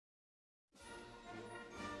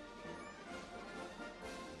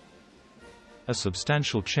A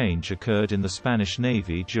substantial change occurred in the Spanish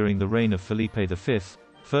Navy during the reign of Felipe V,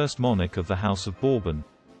 first monarch of the House of Bourbon,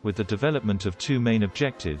 with the development of two main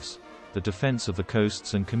objectives: the defense of the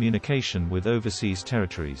coasts and communication with overseas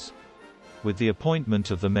territories. With the appointment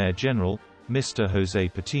of the Mayor General, Mr.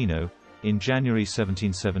 José Patino, in January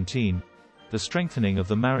 1717, the strengthening of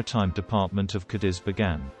the Maritime Department of Cadiz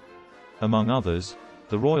began. Among others,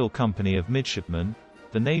 the Royal Company of Midshipmen,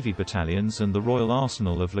 the Navy Battalions and the Royal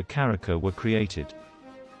Arsenal of La Carraca were created.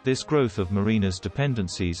 This growth of marinas'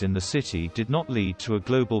 dependencies in the city did not lead to a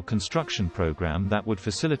global construction program that would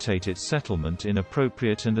facilitate its settlement in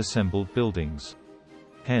appropriate and assembled buildings.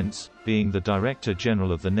 Hence, being the Director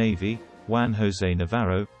General of the Navy, Juan José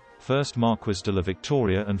Navarro, 1st Marquis de la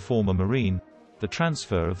Victoria and former Marine, the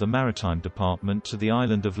transfer of the Maritime Department to the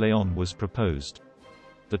island of León was proposed.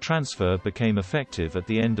 The transfer became effective at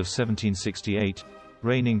the end of 1768,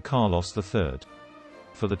 reigning Carlos III.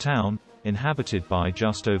 For the town, inhabited by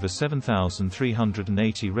just over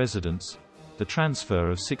 7,380 residents, the transfer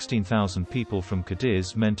of 16,000 people from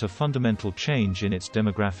Cadiz meant a fundamental change in its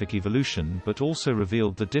demographic evolution but also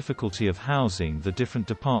revealed the difficulty of housing the different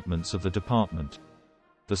departments of the department.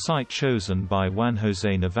 The site chosen by Juan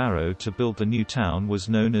José Navarro to build the new town was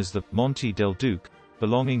known as the Monte del Duque,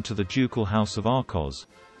 belonging to the Ducal House of Arcos,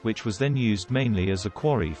 which was then used mainly as a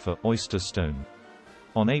quarry for oyster stone.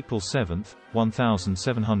 On April 7,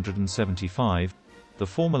 1775, the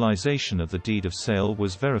formalization of the deed of sale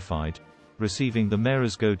was verified, receiving the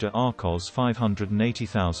Mayorazgo de Arcos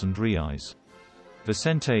 580,000 reais.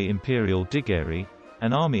 Vicente Imperial Digueri,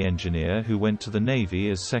 an army engineer who went to the Navy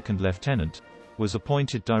as second lieutenant, was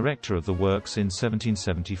appointed director of the works in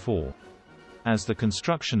 1774. As the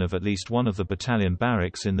construction of at least one of the battalion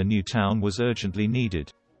barracks in the new town was urgently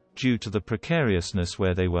needed, due to the precariousness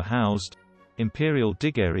where they were housed, Imperial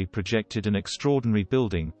Digueri projected an extraordinary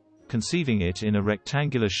building, conceiving it in a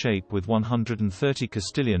rectangular shape with 130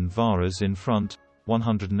 Castilian varas in front,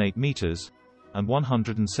 108 meters, and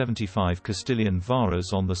 175 Castilian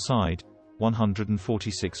varas on the side,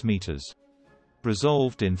 146 meters.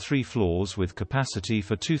 Resolved in 3 floors with capacity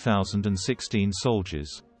for 2,016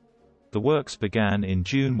 soldiers. The works began in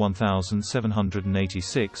June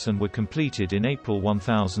 1786 and were completed in April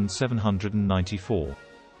 1794.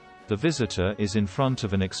 The visitor is in front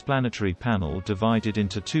of an explanatory panel divided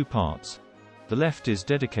into 2 parts. The left is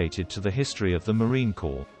dedicated to the history of the Marine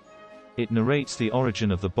Corps. It narrates the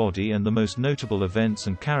origin of the body and the most notable events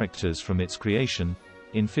and characters from its creation,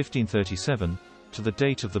 in 1537, to the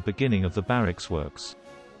date of the beginning of the barracks works.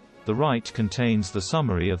 The right contains the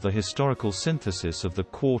summary of the historical synthesis of the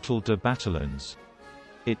Quartel de Bataillons.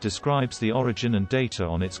 It describes the origin and data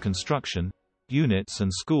on its construction, units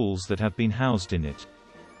and schools that have been housed in it.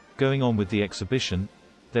 Going on with the exhibition,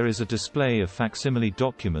 there is a display of facsimile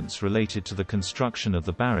documents related to the construction of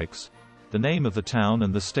the barracks, the name of the town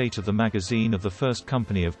and the state of the magazine of the 1st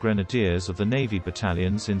Company of Grenadiers of the Navy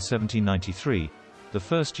Battalions in 1793, the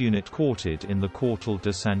first unit quartered in the Quartel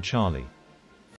de San Charlie.